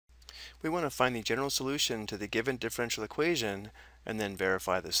We want to find the general solution to the given differential equation and then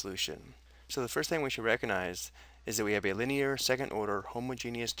verify the solution. So the first thing we should recognize is that we have a linear second-order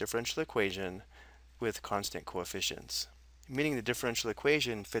homogeneous differential equation with constant coefficients, meaning the differential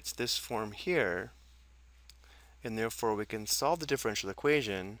equation fits this form here, and therefore we can solve the differential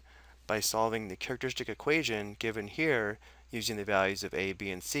equation by solving the characteristic equation given here using the values of a,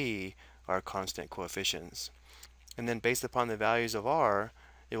 b, and c, our constant coefficients. And then based upon the values of r,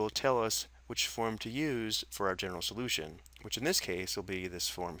 it will tell us which form to use for our general solution, which in this case will be this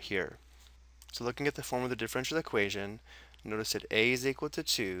form here. So looking at the form of the differential equation, notice that a is equal to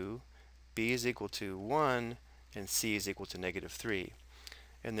 2, b is equal to 1, and c is equal to negative 3.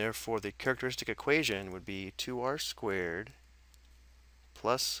 And therefore the characteristic equation would be 2r squared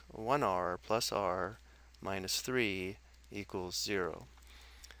plus 1r plus r minus 3 equals 0.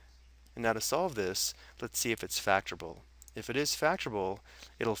 And now to solve this, let's see if it's factorable. If it is factorable,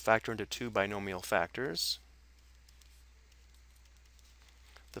 it'll factor into two binomial factors.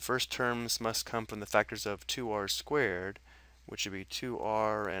 The first terms must come from the factors of 2r squared, which would be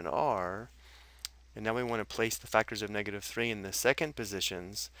 2r and r. And now we want to place the factors of negative 3 in the second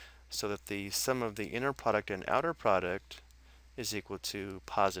positions so that the sum of the inner product and outer product is equal to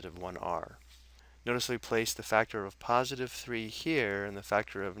positive 1r. Notice we place the factor of positive 3 here and the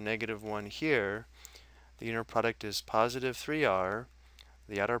factor of negative 1 here. The inner product is positive 3r,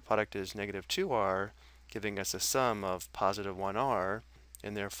 the outer product is negative 2r, giving us a sum of positive 1r,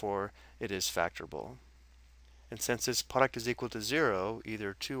 and therefore it is factorable. And since this product is equal to 0,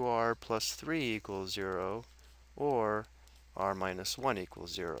 either 2r plus 3 equals 0, or r minus 1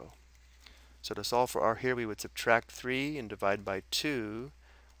 equals 0. So to solve for r here, we would subtract 3 and divide by 2.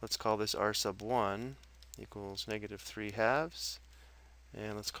 Let's call this r sub 1 equals negative 3 halves.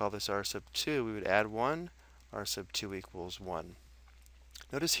 And let's call this r sub 2. We would add 1. R sub 2 equals 1.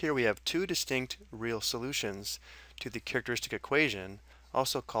 Notice here we have two distinct real solutions to the characteristic equation,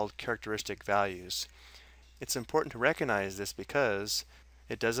 also called characteristic values. It's important to recognize this because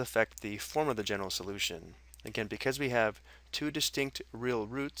it does affect the form of the general solution. Again, because we have two distinct real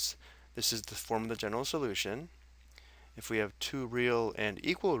roots, this is the form of the general solution. If we have two real and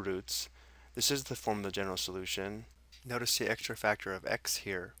equal roots, this is the form of the general solution. Notice the extra factor of x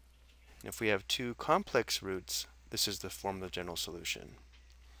here. And if we have two complex roots, this is the form of the general solution.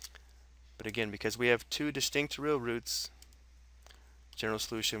 But again, because we have two distinct real roots, general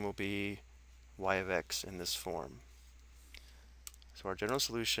solution will be y of x in this form. So our general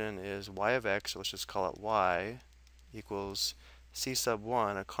solution is y of x, so let's just call it y, equals c sub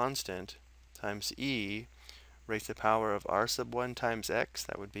 1, a constant, times e raised to the power of r sub 1 times x,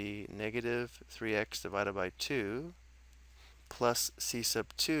 that would be negative 3x divided by 2, plus c sub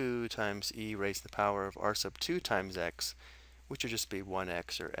 2 times e raised to the power of r sub 2 times x, which would just be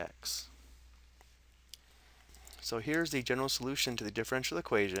 1x or x. So here's the general solution to the differential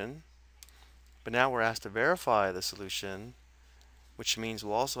equation, but now we're asked to verify the solution, which means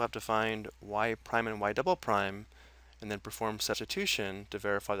we'll also have to find y prime and y double prime, and then perform substitution to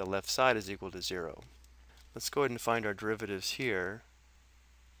verify the left side is equal to 0. Let's go ahead and find our derivatives here.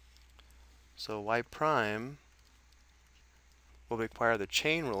 So y prime will require the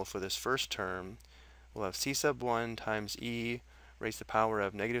chain rule for this first term. We'll have c sub 1 times e raised to the power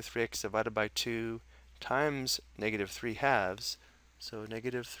of negative 3x divided by 2 times negative 3 halves. So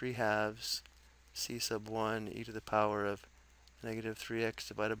negative 3 halves c sub 1 e to the power of negative 3x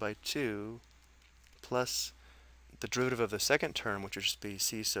divided by 2 plus the derivative of the second term, which would just be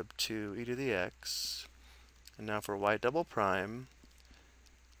c sub 2 e to the x. And now for y double prime,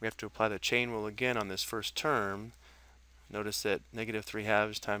 we have to apply the chain rule again on this first term. Notice that negative 3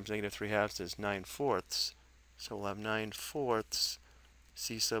 halves times negative 3 halves is 9/4. So we'll have 9/4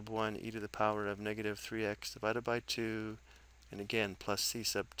 c sub 1 e to the power of negative 3x divided by 2, and again plus c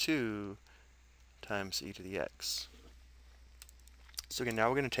sub 2 times e to the x. So again, now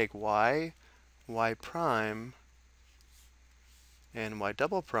we're going to take y prime, and y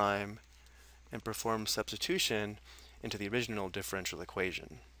double prime, and perform substitution into the original differential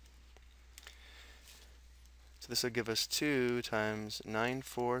equation. So this will give us 2 times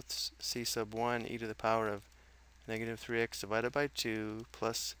 9/4 c sub 1 e to the power of negative 3x divided by 2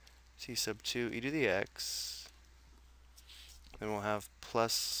 plus c sub 2 e to the x. Then we'll have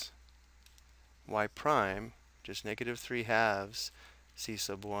plus y prime, just negative 3 halves c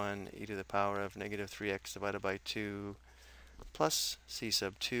sub 1 e to the power of negative 3x divided by 2 plus c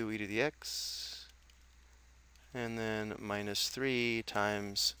sub 2 e to the x, and then minus 3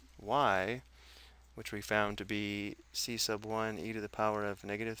 times y, which we found to be c sub 1 e to the power of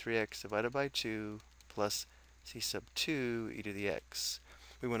negative 3x divided by 2 plus c sub 2 e to the x.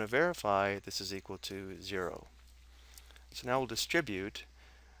 we want to verify this is equal to 0. So now we'll distribute.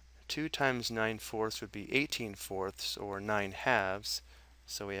 2 times 9/4 would be 18/4, or 9 halves.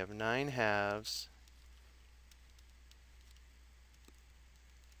 So we have 9 halves,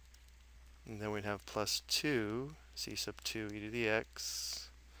 and then we'd have plus 2, c sub 2 e to the x,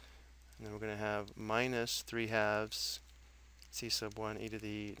 and then we're going to have minus 3 halves, c sub 1 e to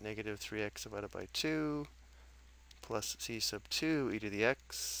the negative 3x divided by 2, plus c sub 2 e to the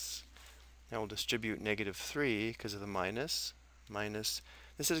x. Now we'll distribute negative 3 because of the minus.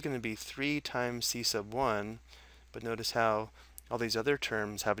 This is going to be 3 times c sub 1, but notice how all these other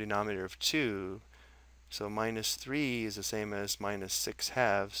terms have a denominator of 2. So minus 3 is the same as minus 6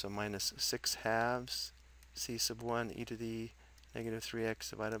 halves. So minus 6 halves c sub 1 e to the negative 3x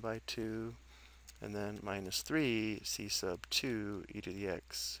divided by 2. And then minus 3 c sub 2 e to the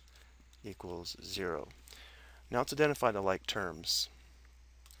x equals 0. Now let's identify the like terms.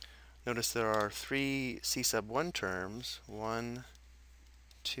 Notice there are 3 c sub 1 terms. 1,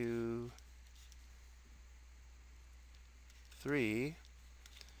 2, 3.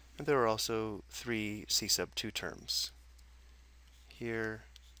 And there are also 3 c sub 2 terms. Here,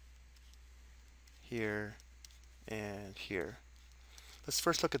 here, and here. Let's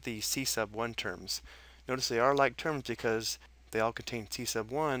first look at the c sub 1 terms. Notice they are like terms because they all contain c sub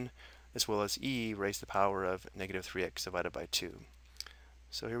 1 as well as e raised to the power of negative 3x divided by 2.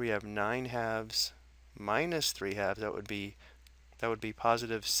 So here we have 9 halves minus 3 halves. That would be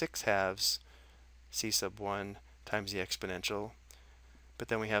positive 6 halves c sub 1 times the exponential. But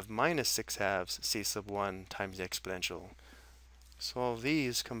then we have minus 6 halves c sub 1 times the exponential. So all of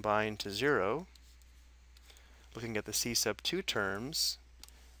these combine to 0. Looking at the c sub 2 terms,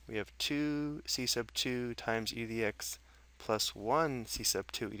 we have 2 c sub 2 times e to the x plus 1 c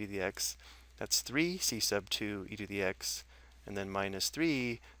sub 2 e to the x. That's 3 c sub 2 e to the x. And then minus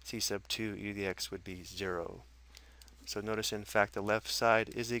 3 c sub 2 e to the x would be 0. So notice, in fact, the left side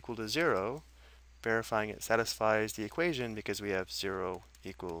is equal to 0, verifying it satisfies the equation because we have 0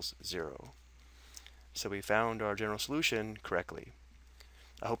 equals 0. So we found our general solution correctly.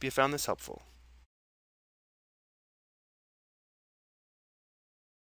 I hope you found this helpful.